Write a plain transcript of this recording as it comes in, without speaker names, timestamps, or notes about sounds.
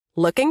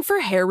Looking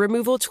for hair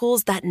removal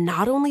tools that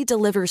not only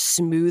deliver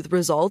smooth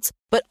results,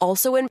 but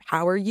also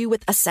empower you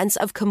with a sense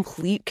of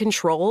complete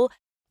control?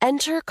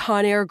 Enter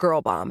Conair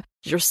Girl Bomb,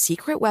 your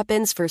secret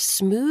weapons for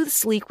smooth,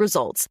 sleek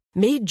results,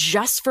 made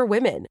just for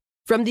women.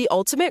 From the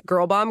ultimate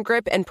Girl Bomb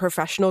grip and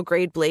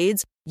professional-grade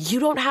blades, you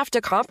don't have to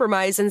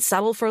compromise and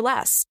settle for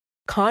less.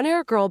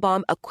 Conair Girl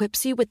Bomb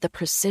equips you with the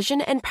precision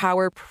and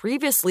power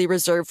previously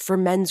reserved for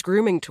men's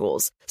grooming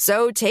tools.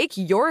 So take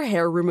your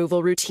hair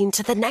removal routine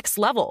to the next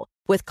level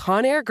with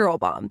Conair Girl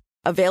Bomb.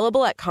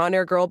 Available at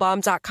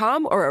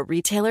ConairGirlBomb.com or a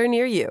retailer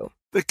near you.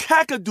 The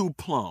Kakadu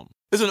plum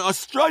is an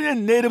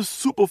Australian native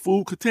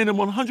superfood containing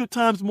 100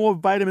 times more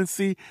vitamin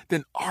C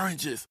than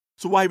oranges.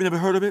 So why have you never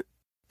heard of it?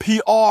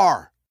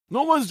 PR.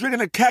 No one's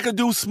drinking a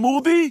Kakadu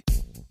smoothie?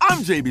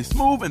 I'm JB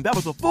Smoove, and that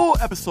was a full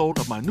episode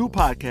of my new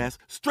podcast,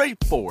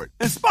 Straightforward,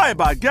 inspired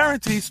by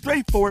guaranteed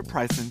straightforward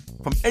pricing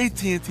from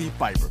AT&T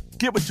Fiber.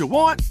 Get what you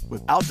want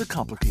without the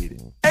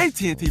complicated.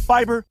 AT&T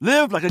Fiber,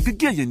 live like a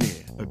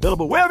gigillionaire.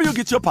 Available wherever you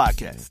get your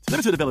podcasts.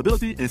 Limited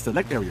availability in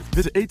select areas.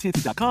 Visit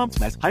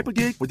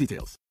AT&T.com/hypergig for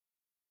details.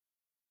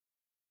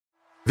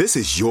 This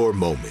is your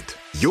moment,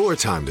 your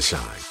time to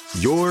shine,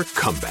 your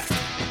comeback.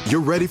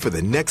 You're ready for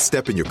the next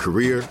step in your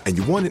career, and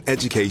you want an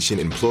education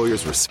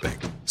employers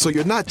respect. So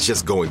you're not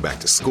just going back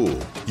to school,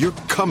 you're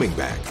coming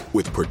back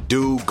with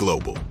Purdue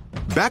Global.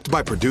 Backed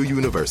by Purdue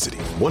University,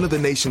 one of the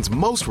nation's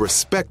most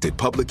respected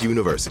public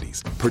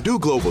universities, Purdue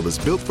Global is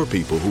built for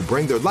people who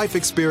bring their life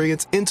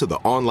experience into the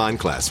online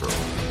classroom.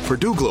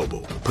 Purdue Global,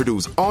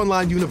 Purdue's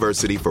online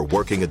university for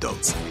working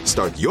adults.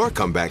 Start your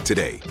comeback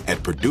today at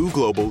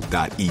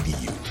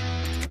purdueglobal.edu.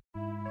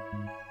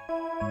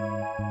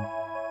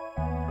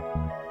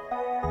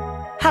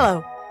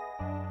 Hello.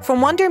 From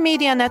Wonder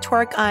Media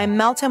Network, I'm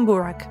Meltem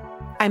Burak.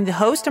 I'm the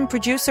host and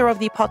producer of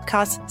the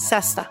podcast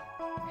Sesta.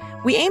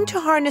 We aim to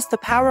harness the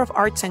power of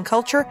arts and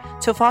culture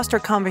to foster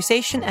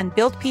conversation and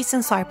build peace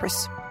in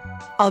Cyprus.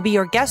 I'll be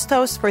your guest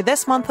host for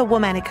this month of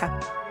Womanica.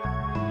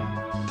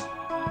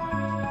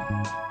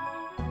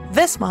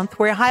 This month,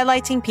 we're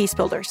highlighting peace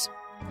builders.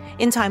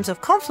 In times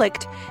of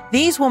conflict,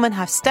 these women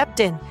have stepped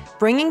in,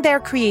 bringing their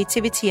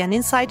creativity and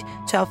insight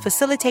to help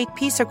facilitate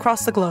peace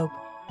across the globe.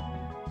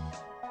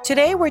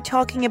 Today, we're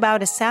talking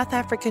about a South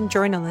African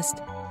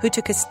journalist who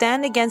took a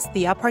stand against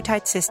the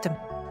apartheid system.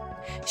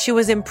 She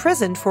was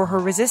imprisoned for her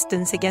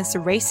resistance against a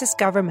racist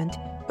government,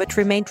 but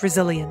remained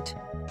resilient.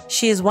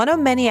 She is one of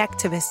many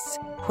activists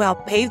who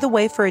helped pave the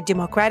way for a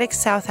democratic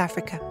South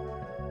Africa.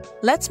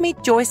 Let's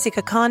meet Joyce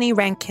Sikhakhane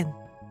Rankin.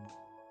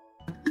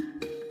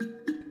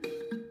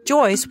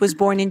 Joyce was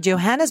born in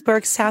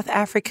Johannesburg, South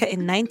Africa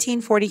in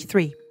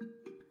 1943.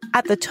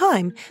 At the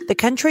time, the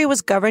country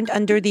was governed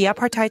under the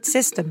apartheid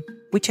system,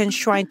 which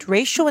enshrined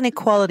racial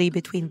inequality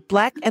between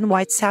black and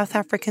white South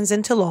Africans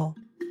into law.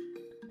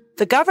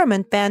 The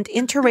government banned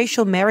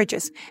interracial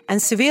marriages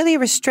and severely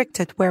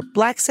restricted where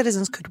black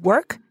citizens could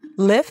work,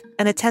 live,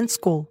 and attend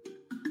school.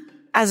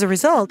 As a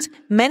result,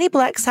 many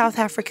black South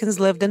Africans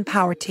lived in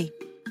poverty.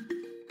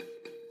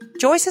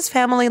 Joyce's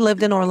family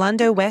lived in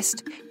Orlando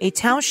West, a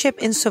township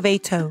in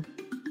Soweto.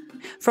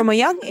 From a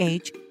young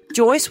age,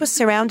 Joyce was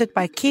surrounded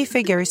by key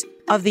figures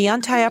of the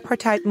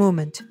anti-apartheid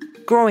movement.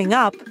 Growing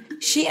up,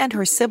 she and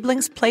her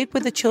siblings played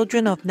with the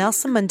children of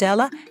Nelson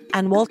Mandela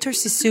and Walter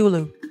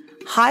Sisulu,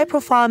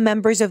 high-profile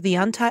members of the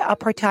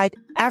anti-apartheid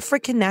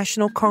African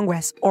National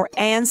Congress, or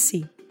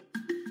ANC.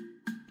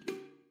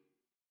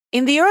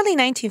 In the early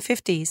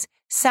 1950s,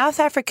 South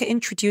Africa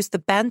introduced the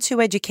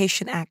Bantu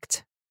Education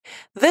Act.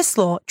 This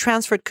law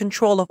transferred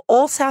control of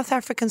all South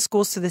African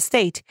schools to the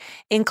state,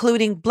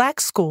 including black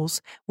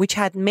schools, which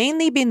had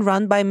mainly been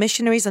run by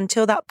missionaries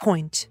until that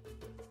point.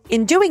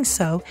 In doing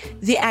so,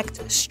 the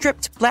act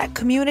stripped black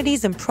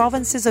communities and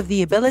provinces of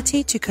the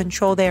ability to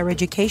control their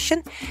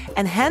education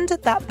and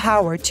handed that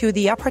power to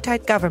the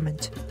apartheid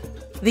government.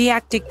 The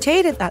act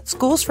dictated that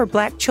schools for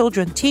black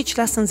children teach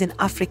lessons in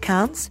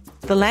Afrikaans,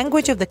 the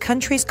language of the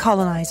country's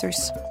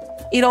colonizers.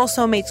 It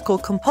also made school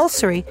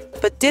compulsory,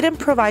 but didn't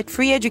provide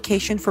free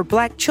education for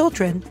black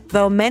children,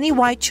 though many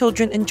white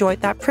children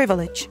enjoyed that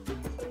privilege.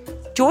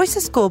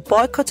 Joyce's school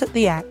boycotted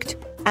the act,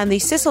 and the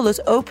Sisulus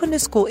opened a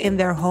school in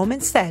their home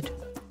instead.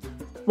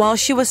 While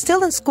she was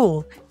still in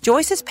school,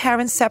 Joyce's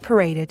parents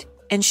separated,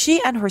 and she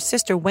and her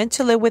sister went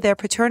to live with their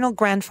paternal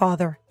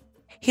grandfather.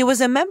 He was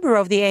a member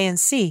of the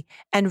ANC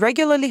and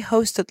regularly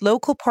hosted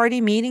local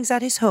party meetings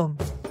at his home.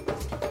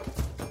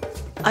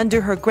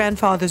 Under her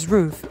grandfather's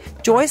roof,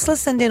 Joyce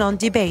listened in on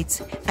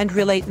debates and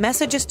relayed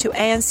messages to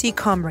ANC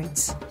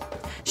comrades.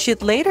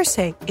 She'd later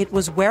say it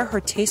was where her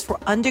taste for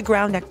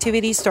underground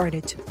activities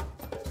started.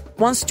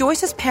 Once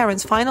Joyce's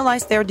parents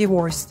finalized their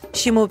divorce,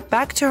 she moved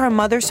back to her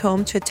mother's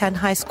home to attend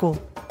high school.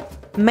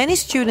 Many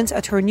students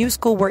at her new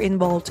school were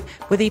involved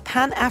with the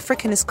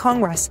Pan-Africanist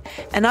Congress,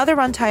 another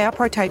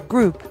anti-apartheid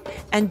group,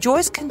 and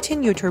Joyce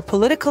continued her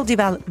political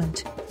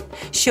development.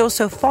 She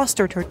also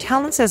fostered her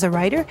talents as a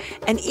writer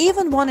and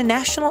even won a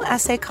national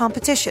essay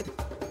competition.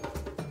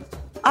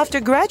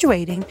 After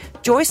graduating,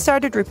 Joyce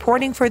started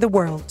reporting for The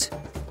World.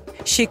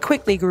 She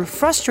quickly grew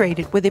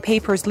frustrated with the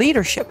paper's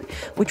leadership,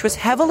 which was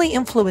heavily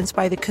influenced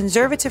by the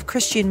conservative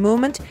Christian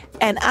movement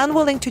and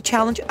unwilling to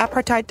challenge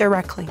apartheid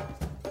directly.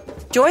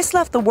 Joyce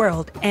left the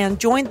World and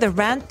joined the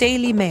Rand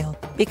Daily Mail,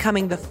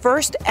 becoming the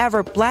first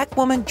ever Black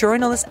woman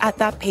journalist at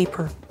that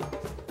paper.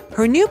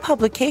 Her new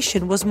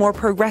publication was more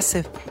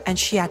progressive, and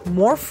she had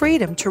more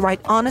freedom to write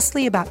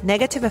honestly about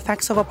negative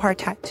effects of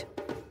apartheid.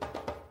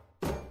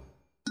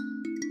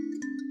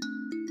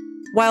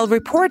 While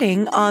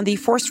reporting on the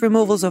forced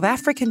removals of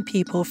African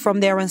people from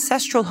their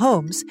ancestral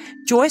homes,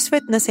 Joyce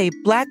witnessed a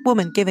Black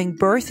woman giving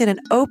birth in an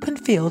open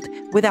field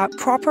without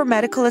proper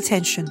medical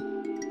attention.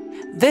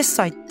 This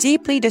sight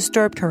deeply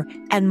disturbed her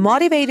and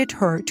motivated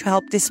her to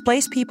help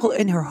displaced people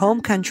in her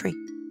home country.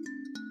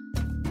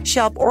 She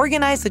helped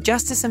organize the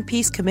Justice and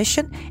Peace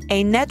Commission,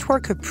 a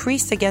network of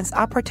priests against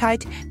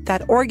apartheid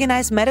that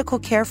organized medical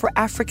care for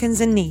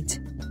Africans in need.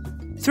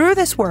 Through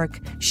this work,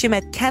 she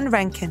met Ken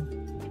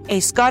Rankin, a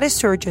Scottish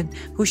surgeon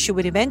who she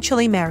would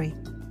eventually marry.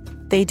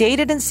 They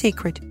dated in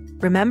secret.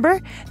 Remember,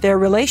 their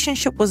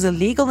relationship was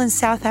illegal in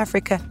South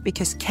Africa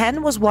because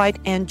Ken was white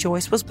and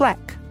Joyce was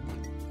black.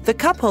 The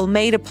couple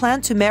made a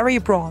plan to marry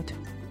abroad.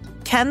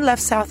 Ken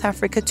left South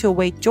Africa to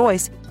await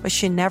Joyce, but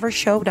she never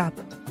showed up.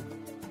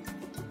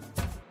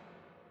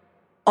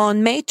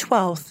 On May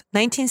 12,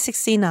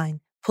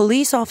 1969,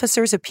 police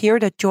officers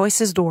appeared at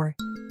Joyce's door.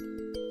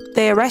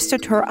 They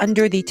arrested her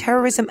under the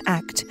Terrorism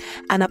Act,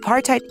 an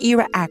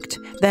apartheid-era act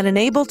that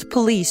enabled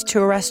police to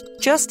arrest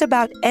just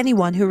about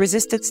anyone who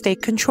resisted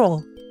state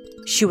control.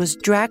 She was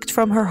dragged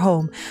from her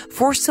home,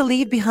 forced to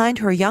leave behind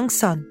her young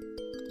son.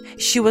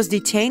 She was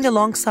detained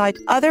alongside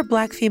other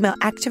Black female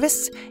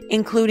activists,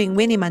 including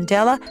Winnie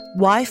Mandela,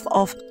 wife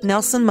of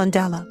Nelson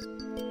Mandela.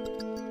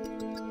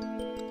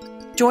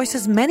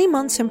 Joyce's many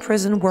months in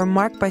prison were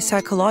marked by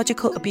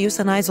psychological abuse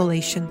and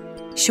isolation.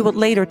 She would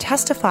later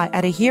testify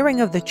at a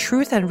hearing of the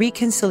Truth and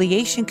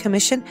Reconciliation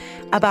Commission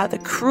about the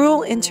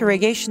cruel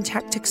interrogation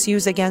tactics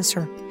used against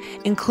her,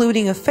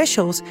 including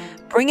officials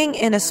bringing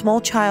in a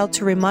small child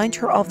to remind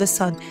her of the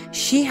son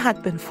she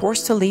had been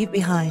forced to leave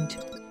behind.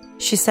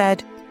 She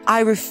said,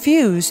 "I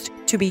refused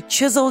to be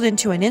chiseled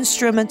into an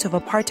instrument of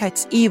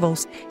apartheid's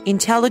evils,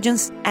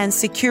 intelligence, and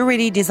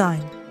security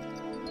design.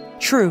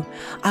 True,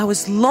 I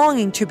was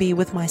longing to be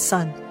with my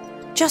son,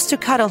 just to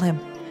cuddle him,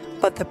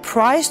 but the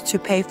price to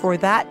pay for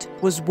that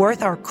was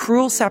worth our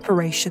cruel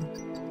separation."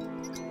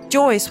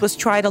 Joyce was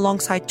tried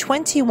alongside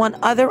 21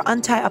 other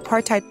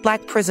anti-apartheid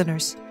Black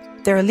prisoners.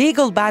 Their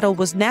legal battle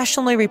was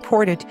nationally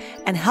reported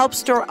and helped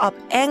stir up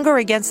anger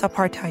against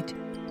apartheid.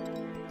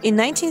 In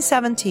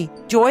 1970,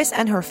 Joyce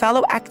and her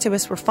fellow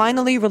activists were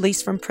finally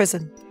released from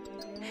prison.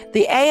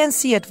 The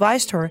ANC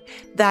advised her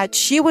that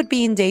she would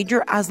be in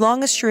danger as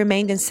long as she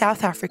remained in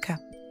South Africa.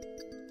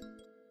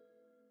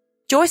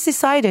 Joyce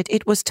decided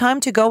it was time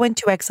to go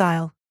into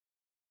exile.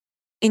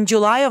 In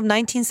July of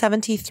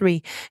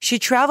 1973, she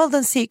traveled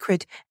in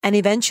secret and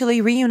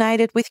eventually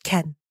reunited with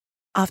Ken.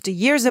 After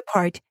years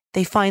apart,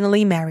 they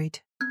finally married.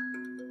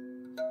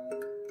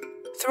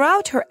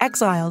 Throughout her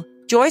exile,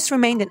 Joyce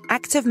remained an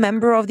active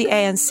member of the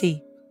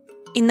ANC.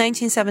 In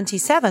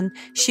 1977,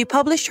 she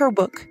published her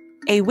book,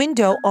 A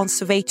Window on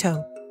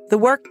Soweto. The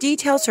work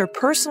details her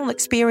personal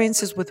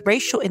experiences with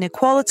racial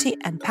inequality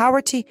and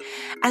poverty,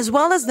 as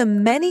well as the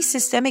many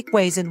systemic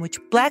ways in which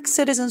Black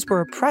citizens were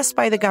oppressed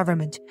by the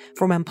government,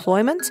 from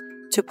employment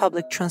to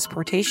public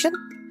transportation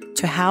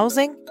to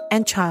housing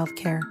and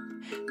childcare.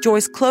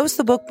 Joyce closed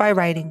the book by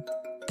writing,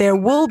 "There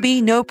will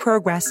be no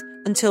progress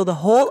until the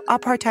whole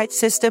apartheid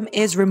system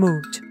is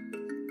removed."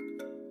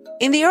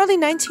 In the early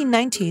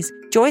 1990s,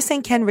 Joyce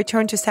and Ken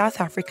returned to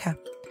South Africa.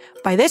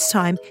 By this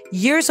time,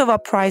 years of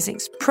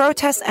uprisings,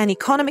 protests, and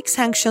economic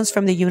sanctions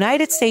from the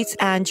United States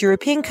and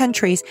European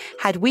countries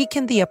had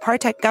weakened the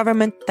apartheid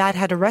government that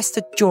had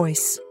arrested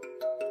Joyce.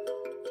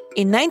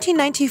 In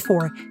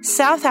 1994,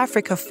 South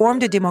Africa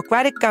formed a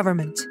democratic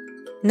government.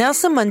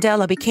 Nelson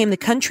Mandela became the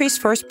country's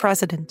first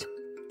president.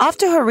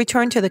 After her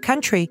return to the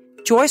country,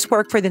 Joyce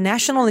worked for the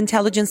National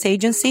Intelligence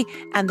Agency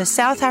and the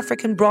South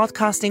African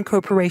Broadcasting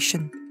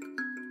Corporation.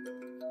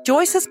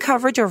 Joyce's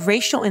coverage of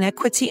racial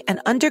inequity and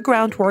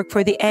underground work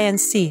for the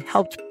ANC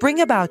helped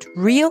bring about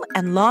real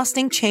and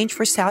lasting change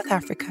for South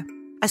Africa.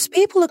 As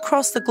people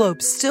across the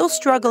globe still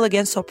struggle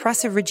against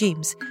oppressive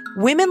regimes,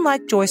 women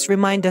like Joyce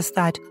remind us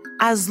that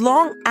as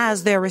long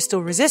as there is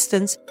still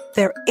resistance,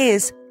 there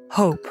is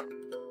hope.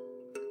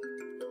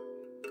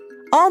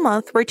 All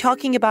month, we're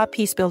talking about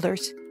peace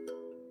builders.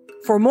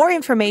 For more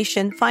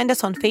information, find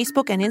us on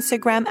Facebook and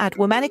Instagram at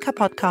Womanica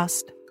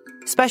Podcast.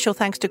 Special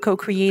thanks to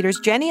co-creators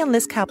Jenny and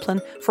Liz Kaplan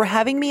for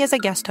having me as a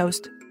guest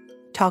host.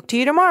 Talk to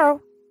you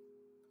tomorrow.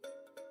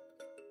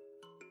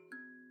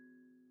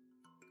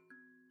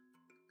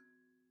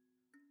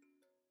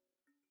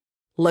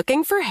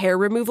 Looking for hair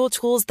removal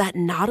tools that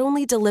not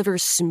only deliver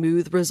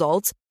smooth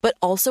results, but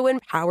also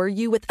empower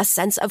you with a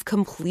sense of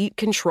complete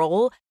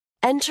control?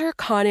 Enter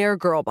Conair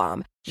Girl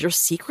Bomb, your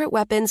secret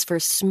weapons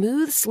for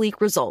smooth, sleek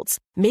results,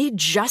 made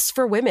just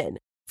for women.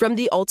 From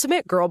the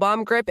ultimate Girl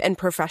Bomb grip and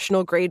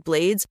professional-grade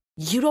blades,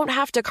 you don't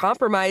have to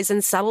compromise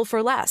and settle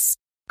for less.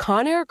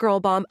 Conair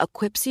Girl Bomb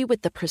equips you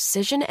with the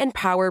precision and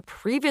power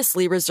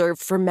previously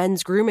reserved for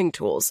men's grooming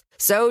tools.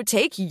 So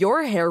take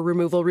your hair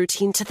removal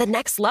routine to the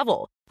next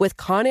level with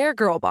Conair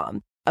Girl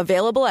Bomb.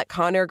 Available at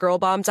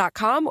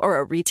ConairGirlBomb.com or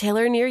a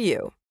retailer near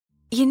you.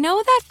 You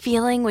know that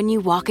feeling when you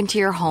walk into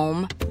your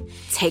home,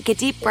 take a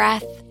deep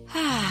breath,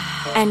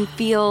 and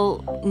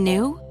feel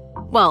new?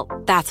 Well,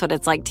 that's what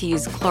it's like to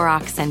use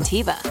Clorox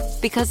Scentiva.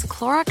 Because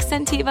Clorox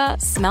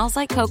Scentiva smells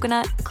like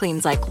coconut,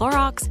 cleans like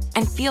Clorox,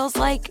 and feels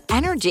like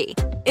energy.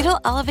 It'll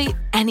elevate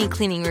any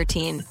cleaning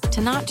routine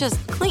to not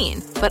just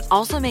clean, but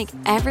also make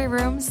every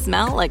room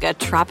smell like a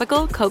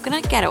tropical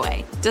coconut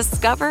getaway.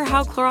 Discover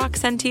how Clorox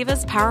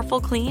Scentiva's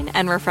powerful clean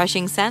and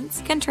refreshing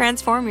scents can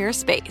transform your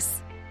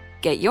space.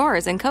 Get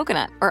yours in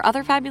coconut or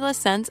other fabulous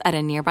scents at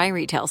a nearby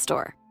retail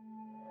store.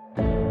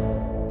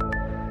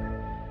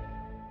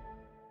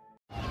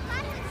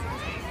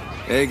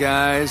 Hey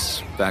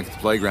guys, back at the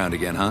playground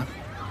again, huh?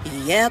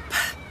 Yep.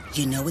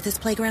 You know what this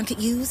playground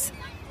could use?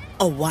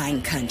 A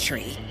wine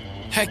country.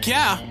 Heck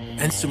yeah,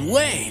 and some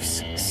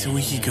waves so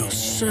we could go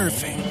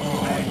surfing.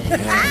 Oh,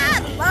 yeah.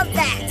 I love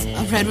that.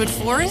 A redwood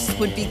forest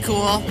would be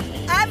cool.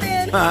 I'm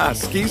in.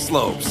 Ski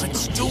slopes.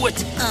 Let's do it.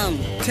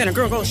 Can a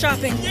girl go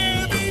shopping?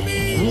 Yeah,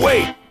 baby.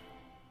 Wait!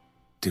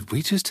 Did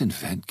we just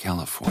invent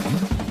California?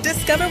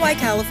 Discover why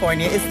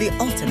California is the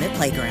ultimate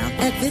playground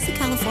at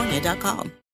visitcalifornia.com.